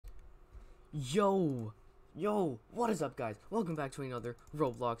Yo, what is up, guys? Welcome back to another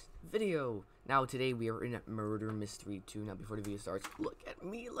Roblox video. Now today we are in Murder Mystery 2. Now before the video starts, look at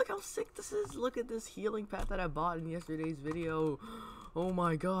me, look how sick this is. Look at this healing pack that I bought in yesterday's video. Oh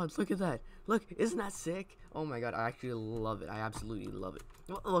my god, look at that. Look, isn't that sick? Oh my god, I actually love it. I absolutely love it.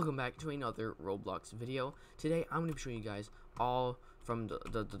 Well, welcome back to another Roblox video. Today I'm going to be showing you guys all from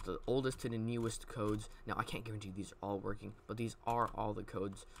the oldest to the newest codes. Now I can't guarantee these are all working, but these are all the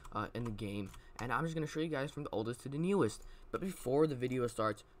codes in the game, and I'm just going to show you guys from the oldest to the newest. But before the video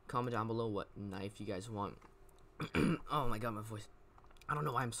starts, comment down below what knife you guys want. Oh my god, my voice. I don't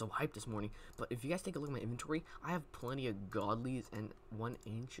know why I'm so hyped this morning, but if you guys take a look at my inventory, I have plenty of godlies and one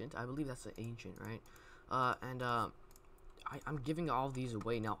ancient. I believe that's the ancient, right? I'm giving all these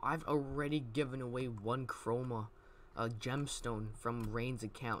away now. I've already given away one chroma gemstone from Rain's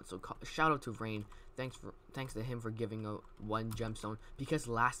account, so shout out to Rain. Thanks to him for giving out one gemstone, because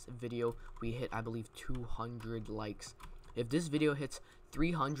last video we hit, I believe, 200 likes. If this video hits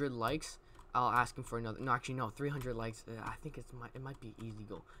 300 likes, I'll ask him for another. No, actually no, 300 likes. I think it might be easy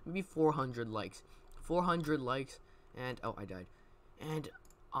goal. Maybe 400 likes. 400 likes, and oh, I died. And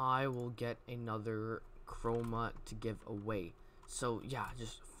I will get another chroma to give away. So yeah,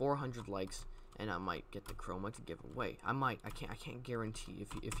 just 400 likes, and I might get the chroma to give away. I can't guarantee.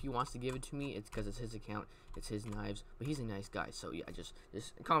 If he wants to give it to me, it's because it's his account, it's his knives. But he's a nice guy, so yeah, just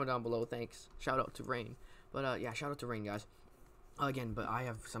comment down below. Thanks. Shout out to Rain. But yeah, shout out to Rain, guys. Again, but I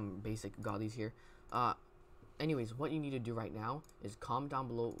have some basic godlies here. Anyways, what you need to do right now is comment down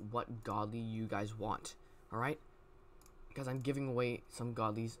below what godly you guys want. All right, because I'm giving away some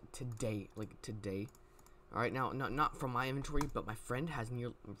godlies today, like today. Alright, now, not from my inventory, but my friend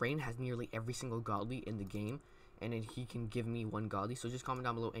Rain has nearly every single godly in the game, and then he can give me one godly. So just comment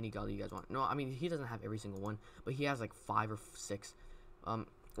down below any godly you guys want. No, I mean, he doesn't have every single one, but he has like 5 or 6,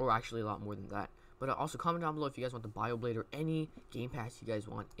 or actually a lot more than that. But also comment down below if you guys want the Bioblade or any game pass you guys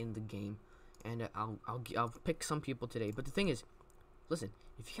want in the game, and I'll pick some people today. But the thing is, listen,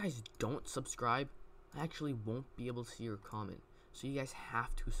 if you guys don't subscribe, I actually won't be able to see your comment. So you guys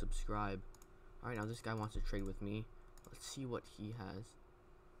have to subscribe. Alright, now this guy wants to trade with me. Let's see what he has.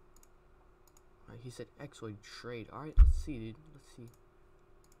 Alright, he said Exoid trade. Alright, let's see, dude. Let's see.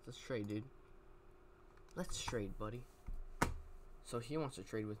 Let's trade, dude. Let's trade, buddy. So he wants to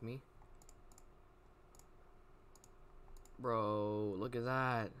trade with me. Bro, look at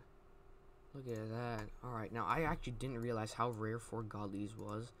that. Look at that. Alright, now I actually didn't realize how rare 4 godlies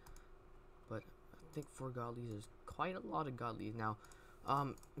was. But I think 4 godlies is quite a lot of godlies. Now,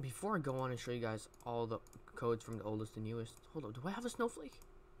 before I go on and show you guys all the codes from the oldest to newest, hold on, do I have a snowflake?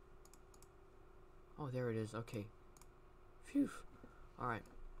 Oh, there it is. Okay. Phew. Alright.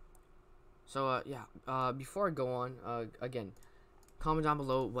 So, yeah, before I go on, again, comment down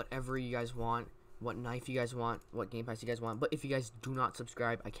below whatever you guys want, what knife you guys want, what game pass you guys want. But if you guys do not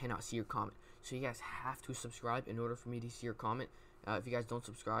subscribe, I cannot see your comment. So you guys have to subscribe in order for me to see your comment. If you guys don't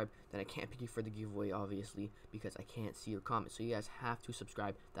subscribe, then I can't pick you for the giveaway, obviously, because I can't see your comment. So you guys have to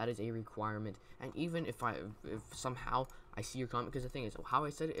subscribe. That is a requirement. And even if somehow I see your comment, because the thing is, how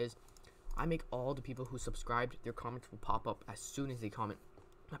I said it is, I make all the people who subscribed, their comments will pop up as soon as they comment.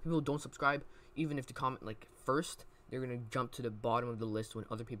 Now, people who don't subscribe, even if they comment like first, they're gonna jump to the bottom of the list when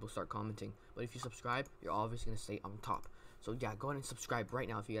other people start commenting. But if you subscribe, you're obviously gonna stay on top. So yeah, go ahead and subscribe right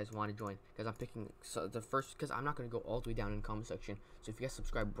now if you guys want to join, because I'm picking the first, because I'm not going to go all the way down in the comment section. So if you guys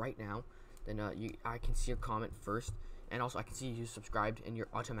subscribe right now, then I can see your comment first, and also I can see you subscribed, and you're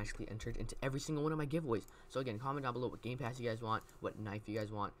automatically entered into every single one of my giveaways. So again, comment down below what game pass you guys want, what knife you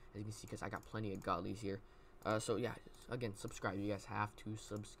guys want, as you can see, because I got plenty of godlies here. So yeah, again, subscribe. You guys have to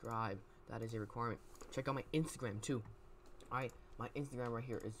subscribe. That is a requirement. Check out my Instagram too. Alright, my Instagram right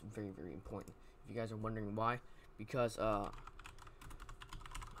here is very, very important. If you guys are wondering why, because I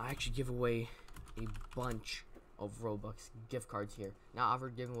actually give away a bunch of Robux gift cards here. Now I've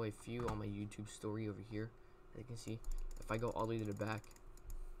already given away a few on my YouTube story over here, as you can see. If I go all the way to the back,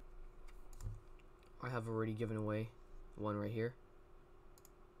 I have already given away one right here,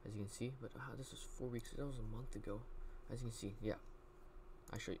 as you can see. But this was 4 weeks, that was a month ago. As you can see, yeah,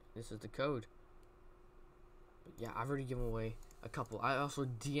 I show you, this is the code. But yeah, I've already given away a couple. I also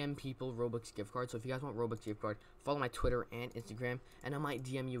DM people Robux gift cards. So if you guys want Robux gift card, follow my Twitter and Instagram, and I might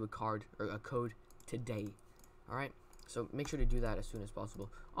DM you a card or a code today. Alright, so make sure to do that as soon as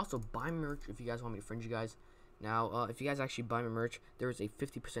possible. Also, buy merch if you guys want me to friend you guys. Now, if you guys actually buy my merch, there is a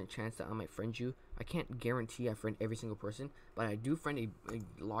 50% chance that I might friend you. I can't guarantee I friend every single person, but I do friend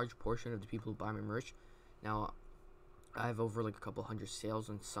a large portion of the people who buy my merch. Now, I have over like a couple hundred sales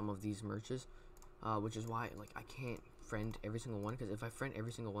on some of these merches. Which is why, like, I can't friend every single one, because if I friend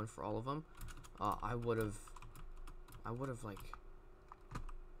every single one for all of them, I would have like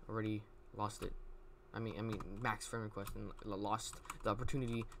already lost it. I mean max friend request and lost the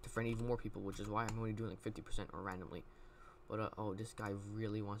opportunity to friend even more people, which is why I'm only doing like 50% or randomly. But oh, this guy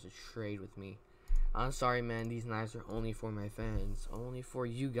really wants to trade with me. I'm sorry, man. These knives are only for my fans, only for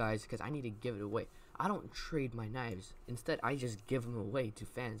you guys, because I need to give it away. I don't trade my knives. Instead, I just give them away to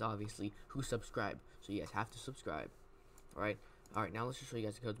fans, obviously, who subscribe. So you guys have to subscribe. All right. Now let's just show you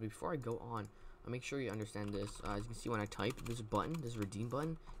guys the codes. But before I go on, I'll make sure you understand this. As you can see, when I type, this button, this redeem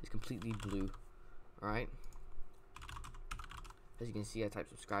button, is completely blue. All right. As you can see, I type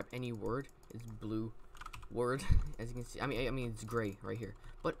subscribe. Any word is blue. Word, as you can see, I mean it's gray right here,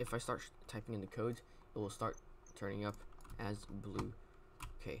 but if I start typing in the codes, it will start turning up as blue.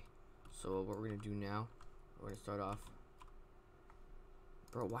 Okay, so what we're gonna do now, we're gonna start off.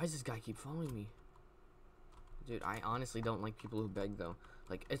 Bro, why does this guy keep following me? Dude, I honestly don't like people who beg though.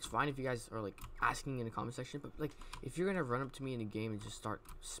 Like, it's fine if you guys are like asking in the comment section, but like if you're gonna run up to me in a game and just start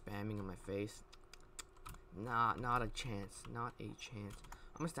spamming in my face, nah, not a chance, not a chance.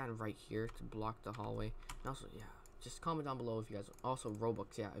 I'm gonna stand right here to block the hallway. And also, yeah, just comment down below if you guys also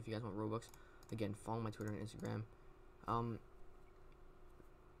Robux. Yeah, if you guys want Robux, again, follow my Twitter and Instagram.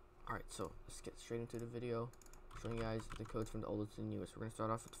 Alright, so let's get straight into the video. Showing you guys the codes from the oldest to the newest. We're gonna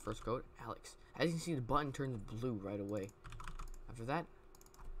start off with the first code, Alex. As you can see, the button turns blue right away. After that,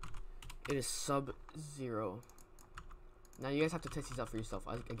 it is Sub-Zero. Now you guys have to test these out for yourself.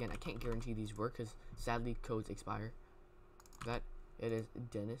 Again, I can't guarantee these work because sadly codes expire. That it is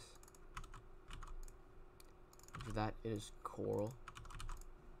Dennis. After that, it is Coral.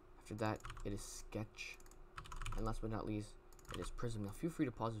 After that, it is Sketch. And last but not least, it is Prism. Now, feel free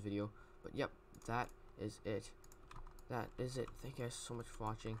to pause the video. But yep, that is it. That is it. Thank you guys so much for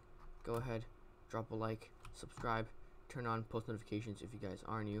watching. Go ahead, drop a like, subscribe, turn on post notifications if you guys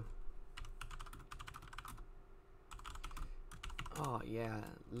are new. Oh yeah,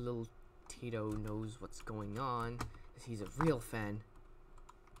 little Tito knows what's going on, because he's a real fan.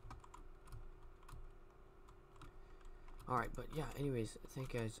 Alright, but yeah, anyways,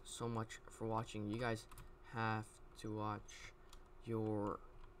 thank you guys so much for watching. You guys have to watch your...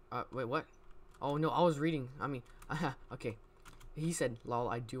 wait, what? Oh, no, I was reading. I mean, okay. He said, lol,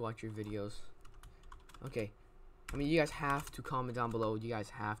 I do watch your videos. Okay. I mean, you guys have to comment down below. You guys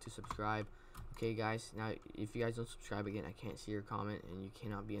have to subscribe. Okay, guys. Now, if you guys don't subscribe again, I can't see your comment, and you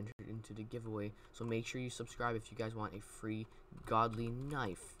cannot be entered into the giveaway. So make sure you subscribe if you guys want a free godly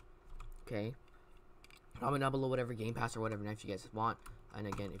knife. Okay? Comment down below whatever Game Pass or whatever knife you guys want. And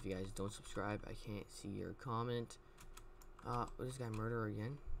again, if you guys don't subscribe, I can't see your comment. This guy murderer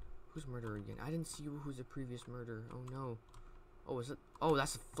again? Who's murderer again? I didn't see who's the previous murderer. Oh no. Oh, is it? Oh,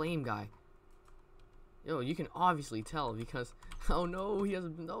 that's the flame guy. Yo, you can obviously tell because... Oh no, he has...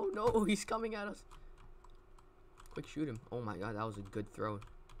 No, he's coming at us. Quick, shoot him. Oh my god, that was a good throw.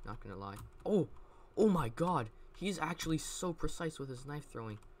 Not gonna lie. Oh my god. He's actually so precise with his knife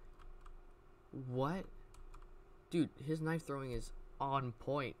throwing. What? Dude, his knife throwing is on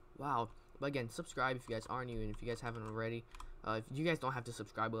point. Wow. But again, subscribe if you guys are new, and if you guys haven't already. If you guys don't have to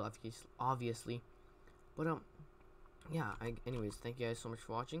subscribe, well, obviously. But yeah. Anyways, thank you guys so much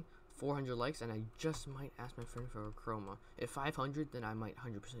for watching. 400 likes, and I just might ask my friend for a chroma. If 500, then I might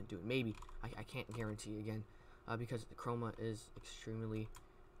 100% do it. Maybe. I can't guarantee again, because the chroma is extremely,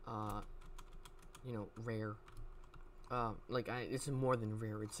 you know, rare. It's more than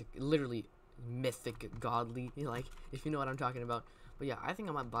rare. It's like, literally mythic, godly, like, if you know what I'm talking about. But yeah, I think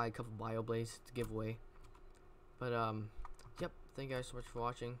I might buy a couple bio blades to give away. But yep, thank you guys so much for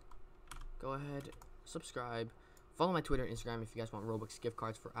watching. Go ahead, subscribe, follow my Twitter and Instagram if you guys want Robux gift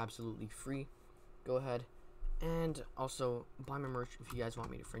cards for absolutely free. Go ahead, and also buy my merch if you guys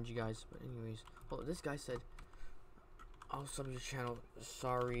want me to friend you guys. But anyways, oh, this guy said, I'll sub your channel.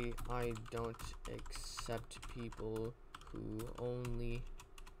 Sorry, I don't accept people who only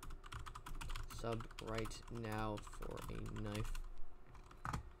sub right now for a knife.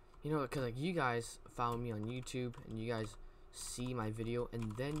 You know, because like you guys follow me on YouTube and you guys see my video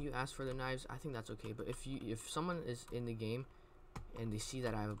and then you ask for the knives, I think that's okay. But if someone is in the game and they see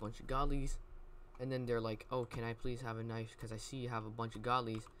that I have a bunch of godlies and then they're like, oh, can I please have a knife because I see you have a bunch of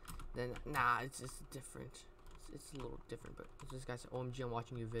godlies, then nah, it's different. It's a little different. But this guy said, OMG, I'm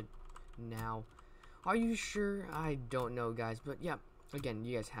watching your vid now. Are you sure? I don't know, guys. But yeah, again,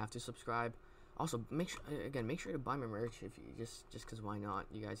 you guys have to subscribe. Also, make sure to buy my merch if you just because why not?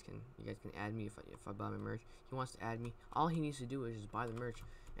 You guys can add me if I buy my merch. He wants to add me. All he needs to do is just buy the merch,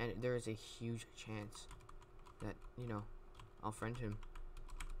 and there is a huge chance that, you know, I'll friend him.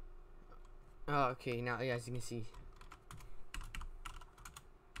 Okay, now yeah, as you can see,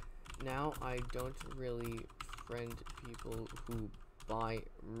 now I don't really friend people who buy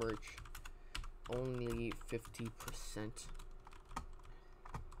merch. Only 50%.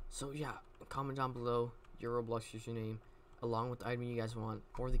 So yeah, comment down below your Roblox username along with the item you guys want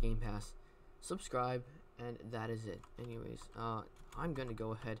or the game pass. Subscribe, and that is it. Anyways, I'm gonna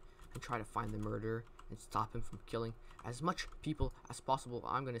go ahead and try to find the murderer and stop him from killing as much people as possible.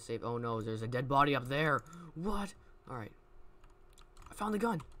 I'm gonna save. Oh no, there's a dead body up there. What? All right, I found the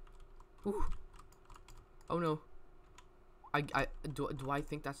gun. Ooh. Oh no. Do I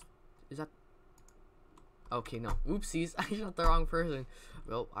think is that? Okay, no. Oopsies, I shot the wrong person.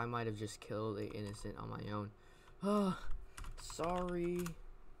 Well, I might have just killed an innocent on my own. Sorry.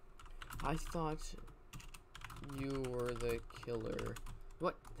 I thought you were the killer.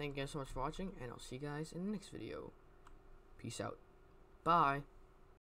 But thank you guys so much for watching, and I'll see you guys in the next video. Peace out. Bye.